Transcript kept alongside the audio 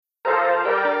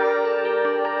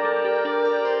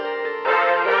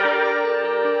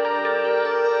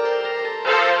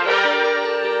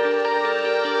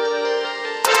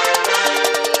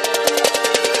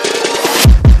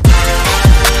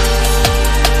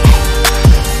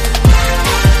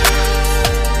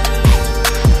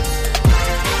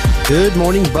Good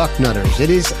morning, Bucknutters. It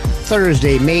is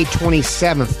Thursday, May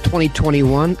 27th,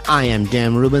 2021. I am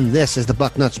Dan Rubin. This is the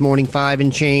Bucknuts Morning 5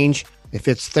 and Change. If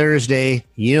it's Thursday,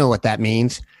 you know what that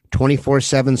means.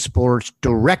 24/7 Sports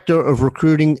Director of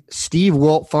Recruiting, Steve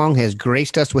Wiltfong, has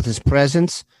graced us with his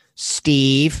presence.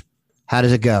 Steve, how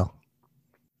does it go?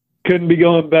 Couldn't be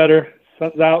going better.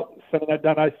 Sun's out, sending that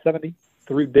down I-70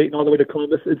 through Dayton all the way to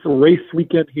Columbus. It's a race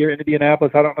weekend here in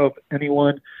Indianapolis. I don't know if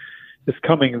anyone is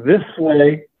coming this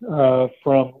way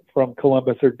from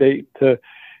Columbus or Dayton to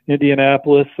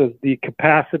Indianapolis, as the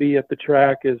capacity at the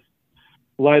track is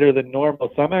lighter than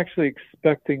normal. So I'm actually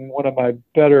expecting one of my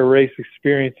better race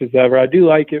experiences ever. I do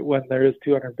like it when there is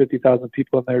 250,000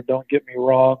 people in there. Don't get me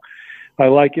wrong. I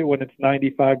like it when it's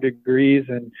 95 degrees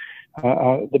and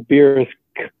the beer is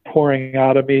pouring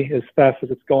out of me as fast as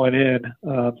it's going in.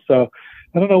 So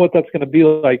I don't know what that's going to be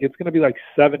like. It's going to be like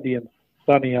 70 and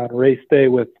sunny on race day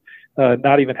with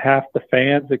not even half the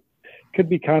fans. It could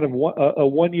be kind of a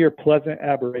one-year pleasant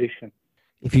aberration.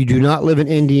 If you do not live in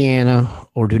Indiana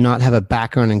or do not have a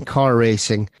background in car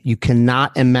racing, you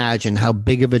cannot imagine how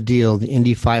big of a deal the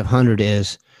Indy 500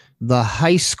 is. The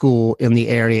high school in the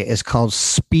area is called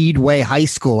Speedway High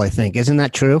School, I think. Isn't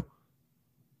that true?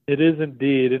 It is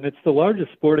indeed, and it's the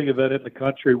largest sporting event in the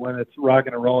country when it's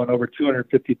rocking and rolling. Over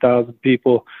 250,000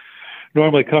 people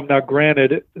normally come. Now,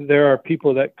 granted, there are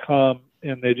people that come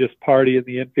and they just party in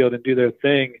the infield and do their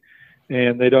thing,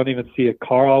 and they don't even see a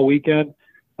car all weekend.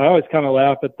 I always kind of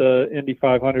laugh at the Indy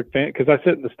 500 fan, because I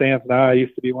sit in the stands now. I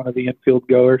used to be one of the infield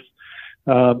goers,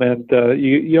 and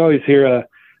you always hear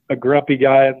a grumpy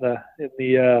guy in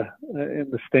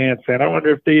the stands saying, "I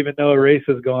wonder if they even know a race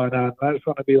is going on." I just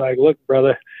want to be like, "Look,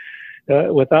 brother,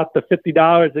 without the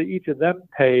 $50 that each of them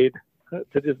paid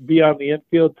to just be on the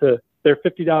infield, to their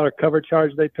 $50 cover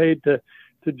charge they paid to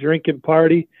drink and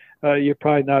party, you're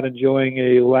probably not enjoying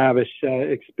a lavish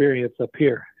experience up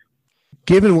here."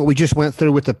 Given what we just went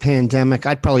through with the pandemic,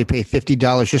 I'd probably pay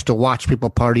 $50 just to watch people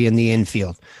party in the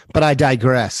infield. But I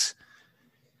digress.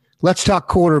 Let's talk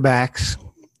quarterbacks.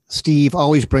 Steve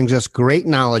always brings us great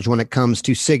knowledge when it comes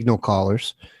to signal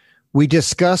callers. We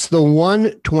discussed the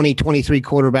one 2023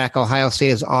 quarterback Ohio State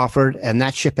has offered, and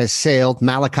that ship has sailed,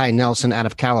 Malachi Nelson out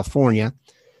of California.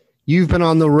 You've been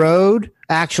on the road.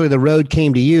 Actually, the road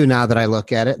came to you now that I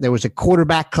look at it. There was a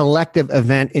quarterback collective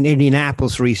event in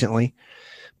Indianapolis recently.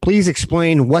 Please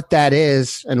explain what that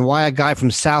is and why a guy from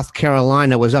South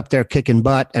Carolina was up there kicking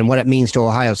butt and what it means to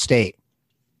Ohio State.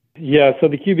 Yeah, so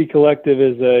the QB Collective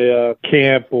is a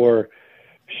camp or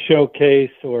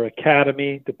showcase or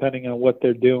academy, depending on what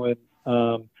they're doing.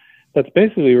 That's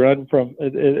basically run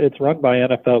by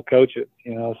NFL coaches,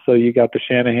 so you got the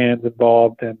Shanahans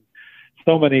involved and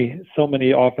so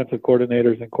many offensive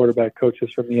coordinators and quarterback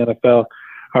coaches from the NFL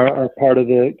are part of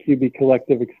the QB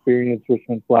Collective experience.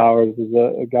 Richmond Flowers is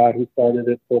a guy who started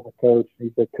it, former coach.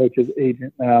 He's a coach's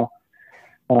agent now.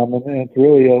 And it's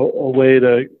really a way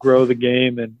to grow the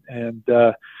game and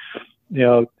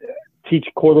teach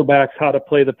quarterbacks how to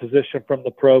play the position from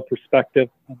the pro perspective.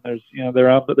 And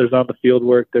there's on the field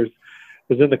work. There's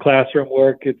in the classroom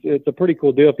work. It's a pretty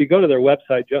cool deal. If you go to their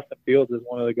website, Justin Fields is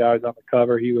one of the guys on the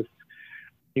cover. He was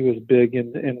big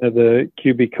into the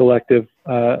QB Collective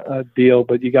deal,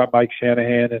 but you got Mike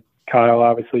Shanahan and Kyle,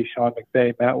 obviously, Sean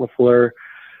McVay, Matt LaFleur,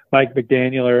 Mike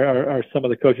McDaniel are some of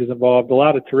the coaches involved. A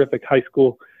lot of terrific high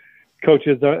school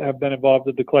coaches have been involved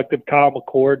with the collective. Kyle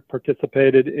McCord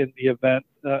participated in the event.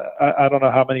 I don't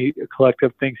know how many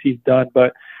collective things he's done,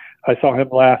 but I saw him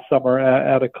last summer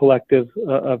at a collective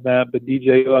event. But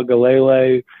DJ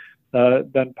Uiagalelei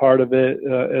been part of it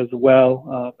as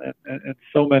well, and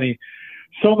so many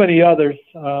others.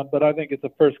 But I think it's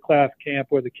a first-class camp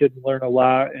where the kids learn a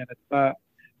lot, and it's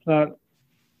not.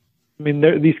 I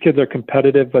mean, these kids are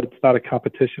competitive, but it's not a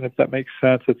competition, if that makes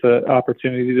sense. It's an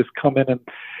opportunity to just come in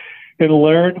and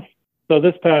learn. So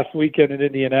this past weekend in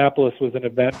Indianapolis was an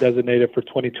event designated for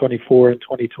 2024 and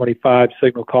 2025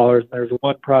 signal callers. And there's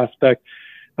one prospect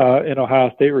in Ohio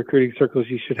State recruiting circles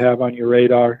you should have on your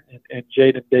radar, and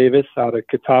Jaden Davis out of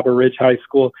Catawba Ridge High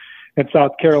School in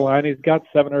South Carolina. He's got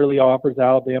 7 early offers: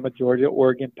 Alabama, Georgia,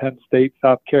 Oregon, Penn State,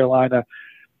 South Carolina,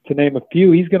 to name a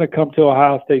few. He's going to come to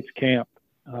Ohio State's camp.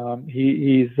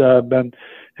 He's been,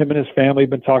 him and his family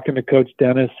been talking to Coach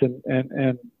Dennis,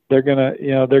 and they're gonna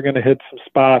hit some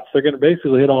spots. They're gonna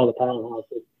basically hit all the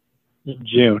powerhouses in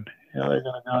June. They're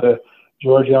gonna go to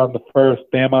Georgia on the 1st,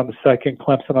 Bama on the 2nd,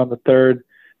 Clemson on the 3rd,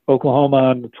 Oklahoma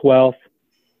on the 12th,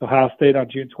 Ohio State on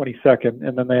June 22nd,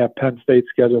 and then they have Penn State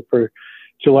scheduled for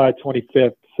July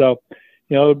 25th. So,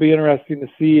 it'll be interesting to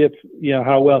see if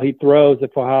how well he throws,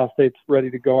 if Ohio State's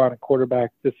ready to go on a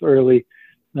quarterback this early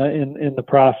in the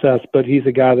process, but he's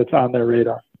a guy that's on their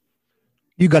radar.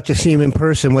 You got to see him in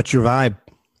person. What's your vibe?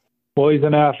 Well, he's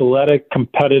an athletic,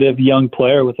 competitive young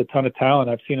player with a ton of talent.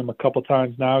 I've seen him a couple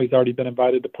times now. He's already been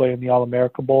invited to play in the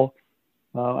All-America Bowl.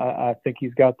 I think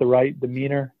he's got the right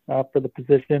demeanor for the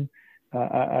position.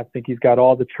 I think he's got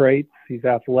all the traits. He's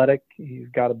athletic. He's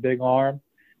got a big arm.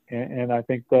 And I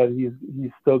think that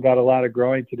he's still got a lot of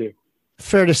growing to do.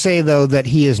 Fair to say, though, that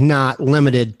he is not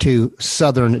limited to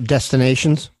southern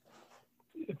destinations?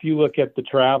 If you look at the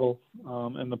travel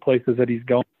and the places that he's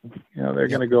going, they're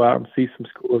going to go out and see some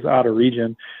schools out of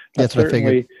region. That's what I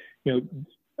figured.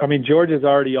 Georgia's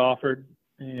already offered,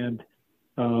 and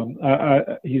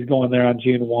he's going there on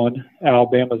June 1.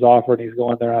 Alabama's offered, and he's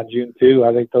going there on June 2.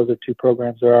 I think those are two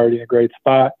programs that are already in a great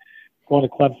spot. Going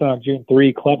to Clemson on June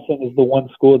 3. Clemson is the one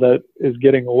school that is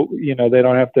getting, they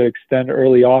don't have to extend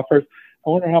early offers. I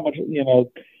wonder how much,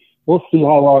 we'll see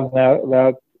how long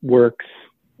that works,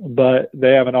 but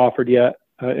they haven't offered yet,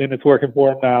 and it's working for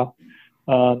them now.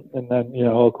 And then,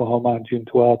 Oklahoma on June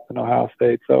 12th and Ohio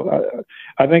State. So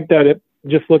I think that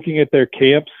just looking at their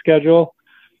camp schedule,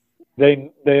 they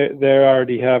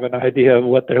already have an idea of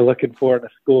what they're looking for in a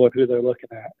school and who they're looking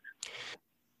at.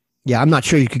 Yeah, I'm not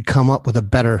sure you could come up with a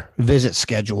better visit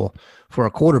schedule for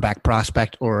a quarterback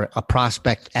prospect or a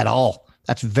prospect at all.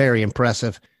 That's very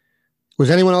impressive. Was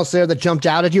anyone else there that jumped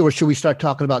out at you, or should we start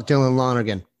talking about Dylan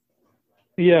Lonergan?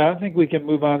 Yeah, I think we can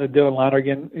move on to Dylan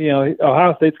Lonergan.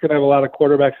 Ohio State's going to have a lot of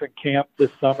quarterbacks in camp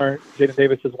this summer. Jaden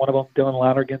Davis is one of them. Dylan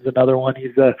Lonergan's another one.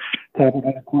 He's a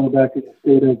top-end quarterback in the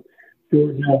state of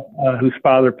Georgia, whose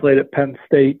father played at Penn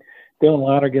State. Dylan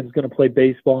Lonergan's going to play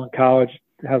baseball in college.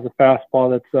 Has a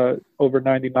fastball that's over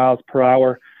 90 miles per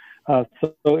hour.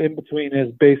 So in between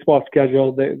his baseball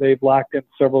schedule, they've locked in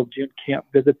several June camp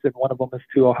visits, and one of them is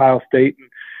to Ohio State.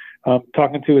 And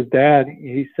talking to his dad,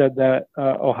 he said that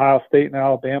Ohio State and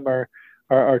Alabama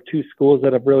are two schools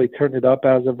that have really turned it up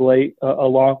as of late,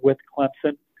 along with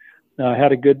Clemson.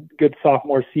 Had a good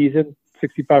sophomore season,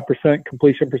 65%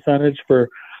 completion percentage for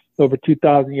over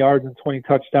 2,000 yards and 20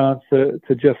 touchdowns to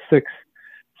just six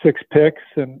picks,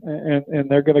 and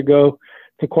they're going to go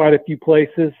to quite a few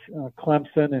places,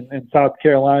 Clemson and South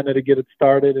Carolina to get it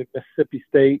started, and Mississippi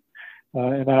State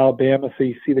and Alabama. So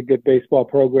you see the good baseball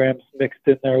programs mixed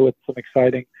in there with some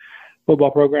exciting football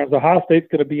programs. Ohio State's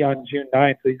going to be on June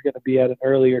 9th, so he's going to be at an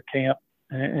earlier camp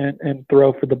and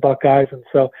throw for the Buckeyes. And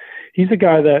so he's a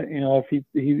guy that, if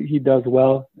he does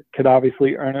well, could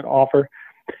obviously earn an offer.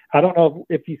 I don't know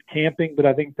if he's camping, but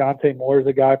I think Dante Moore is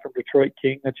a guy from Detroit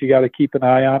King that you got to keep an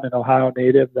eye on, an Ohio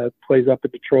native that plays up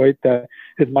in Detroit. That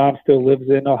his mom still lives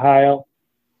in Ohio,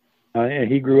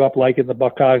 and he grew up liking the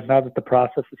Buckeyes. Now that the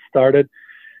process has started,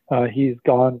 he's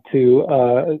gone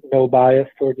to no bias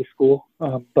towards the school.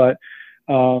 But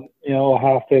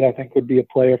Ohio State, I think, would be a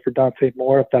player for Dante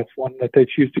Moore if that's one that they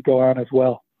choose to go on as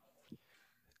well.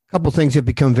 A couple things have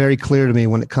become very clear to me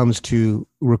when it comes to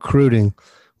recruiting.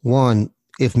 One,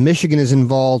 if Michigan is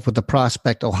involved with the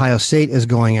prospect Ohio State is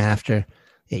going after,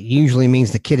 it usually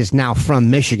means the kid is now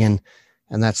from Michigan,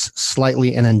 and that's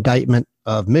slightly an indictment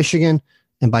of Michigan,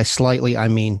 and by slightly, I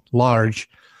mean large.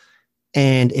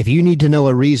 And if you need to know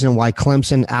a reason why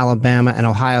Clemson, Alabama, and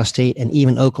Ohio State, and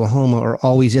even Oklahoma are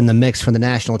always in the mix for the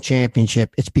national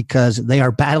championship, it's because they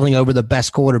are battling over the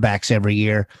best quarterbacks every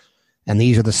year, and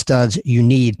these are the studs you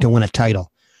need to win a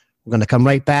title. We're going to come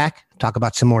right back, talk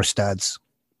about some more studs.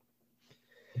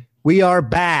 We are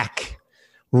back.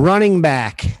 Running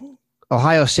back.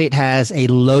 Ohio State has a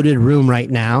loaded room right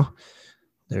now.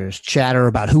 There's chatter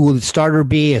about who will the starter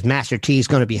be, if Master T is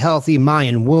going to be healthy,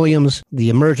 Mayan Williams,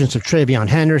 the emergence of Travion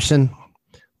Henderson.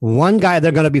 One guy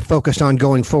they're going to be focused on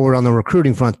going forward on the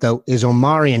recruiting front, though, is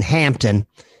Omarion Hampton.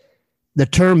 The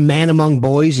term man among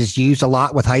boys is used a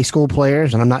lot with high school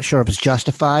players, and I'm not sure if it's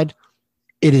justified.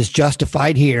 It is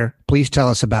justified here. Please tell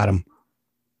us about him.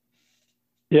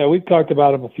 Yeah, we've talked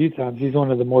about him a few times. He's one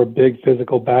of the more big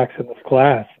physical backs in this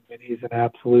class. I mean, he's an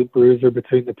absolute bruiser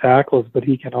between the tackles, but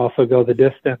he can also go the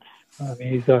distance. I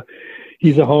mean,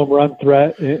 he's a home run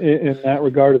threat in that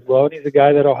regard as well, and he's a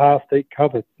guy that Ohio State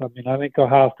covets. I mean, I think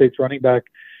Ohio State's running back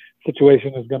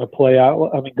situation is going to play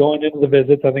out. I mean, going into the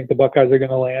visits, I think the Buckeyes are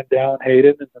going to land down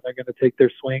Hayden, and then they're going to take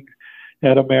their swings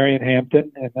at Omarion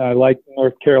Hampton. And I like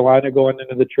North Carolina going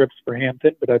into the trips for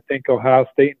Hampton, but I think Ohio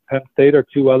State and Penn State are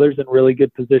two others in really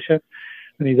good position.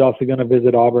 And he's also going to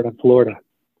visit Auburn and Florida.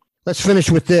 Let's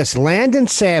finish with this. Landon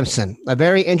Samson, a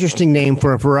very interesting name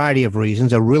for a variety of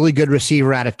reasons, a really good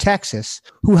receiver out of Texas,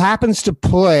 who happens to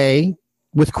play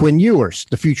with Quinn Ewers,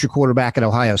 the future quarterback at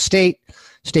Ohio State,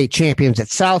 state champions at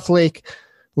Southlake.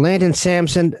 Landon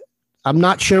Samson, I'm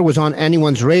not sure was on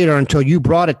anyone's radar until you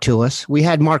brought it to us. We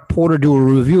had Mark Porter do a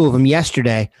review of him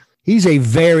yesterday. He's a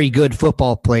very good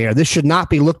football player. This should not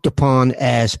be looked upon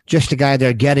as just a guy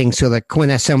they're getting so that Quinn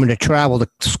has someone to travel to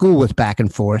school with back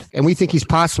and forth. And we think he's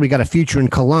possibly got a future in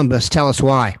Columbus. Tell us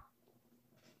why.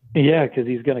 Yeah, because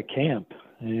he's going to camp.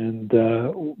 And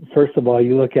first of all,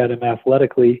 you look at him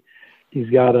athletically, he's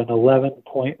got an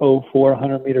 11.04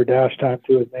 100-meter dash time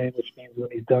to his name, which means when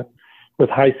he's done with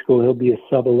high school, he'll be a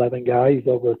sub-11 guy. He's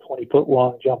over a 20-foot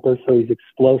long jumper, so he's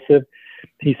explosive.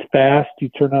 He's fast. You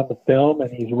turn on the film,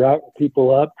 and he's routing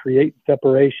people up, creating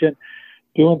separation,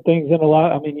 doing things in a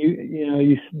lot. I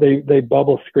mean, they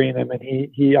bubble screen him, and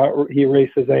he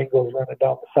erases angles running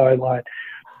down the sideline.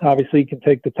 Obviously, he can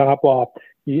take the top off.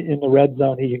 In the red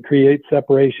zone, he can create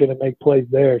separation and make plays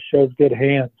there. Shows good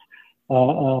hands.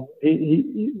 At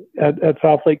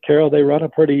Southlake Carroll, they run a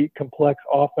pretty complex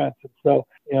offense, and so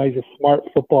he's a smart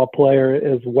football player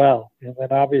as well. And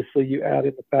then obviously you add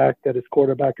in the fact that his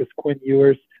quarterback is Quinn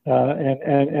Ewers,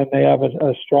 and they have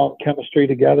a strong chemistry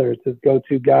together. It's his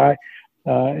go-to guy,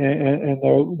 and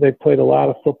they've played a lot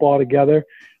of football together.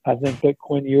 I think that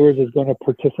Quinn Ewers is going to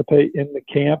participate in the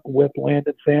camp with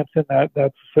Landon Samson.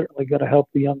 That's certainly going to help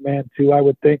the young man too, I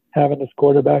would think, having his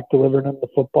quarterback delivering him the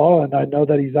football. And I know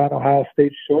that he's on Ohio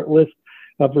State's short list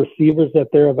of receivers that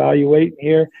they're evaluating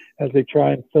here as they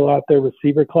try and fill out their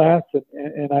receiver class.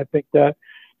 And I think that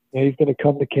he's going to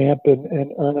come to camp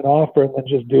and earn an offer and then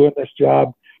just doing this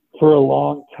job for a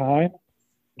long time.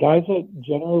 Guys that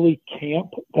generally camp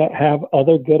that have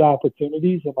other good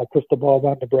opportunities, and my crystal ball is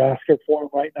on Nebraska for him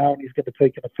right now, and he's going to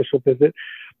take an official visit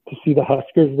to see the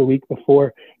Huskers the week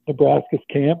before Nebraska's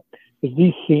camp, is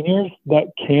these seniors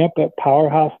that camp at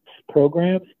powerhouse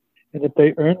programs, and if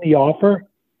they earn the offer,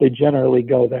 they generally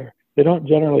go there. They don't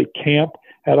generally camp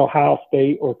at Ohio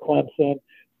State or Clemson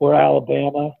or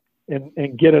Alabama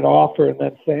and get an offer and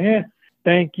then say,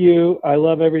 thank you, I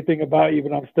love everything about you,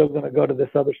 but I'm still going to go to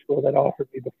this other school that offered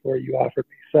me before you offered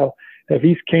me. So if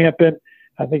he's camping,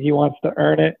 I think he wants to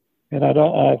earn it, and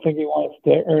I think he wants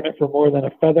to earn it for more than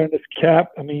a feather in his cap.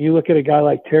 I mean, you look at a guy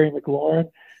like Terry McLaurin,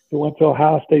 who went to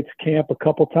Ohio State's camp a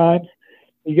couple times.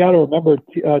 You got to remember,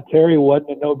 Terry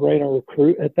wasn't a no-brainer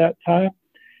recruit at that time.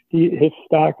 His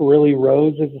stock really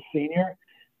rose as a senior,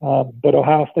 but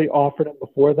Ohio State offered him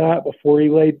before he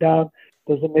laid down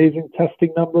those amazing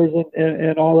testing numbers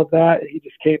and all of that. He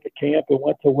just came to camp and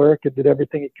went to work and did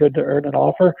everything he could to earn an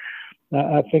offer.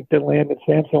 I think that Landon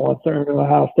Samson wants to earn an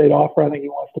Ohio State offer. I think he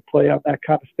wants to play on that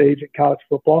kind of stage in college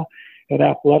football. And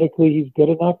athletically, he's good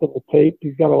enough. In the tape,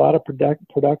 he's got a lot of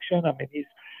production. I mean, he's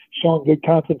showing good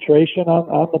concentration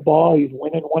on the ball. He's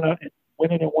winning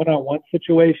in one-on-one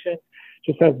situations.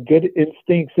 Just has good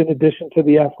instincts in addition to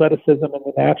the athleticism and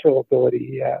the natural ability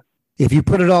he has. If you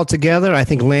put it all together, I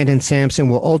think Landon Samson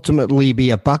will ultimately be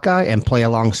a Buckeye and play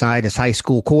alongside his high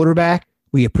school quarterback.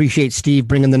 We appreciate Steve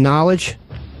bringing the knowledge.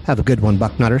 Have a good one,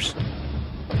 Bucknutters.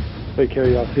 Take care,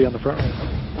 y'all. See you on the front line.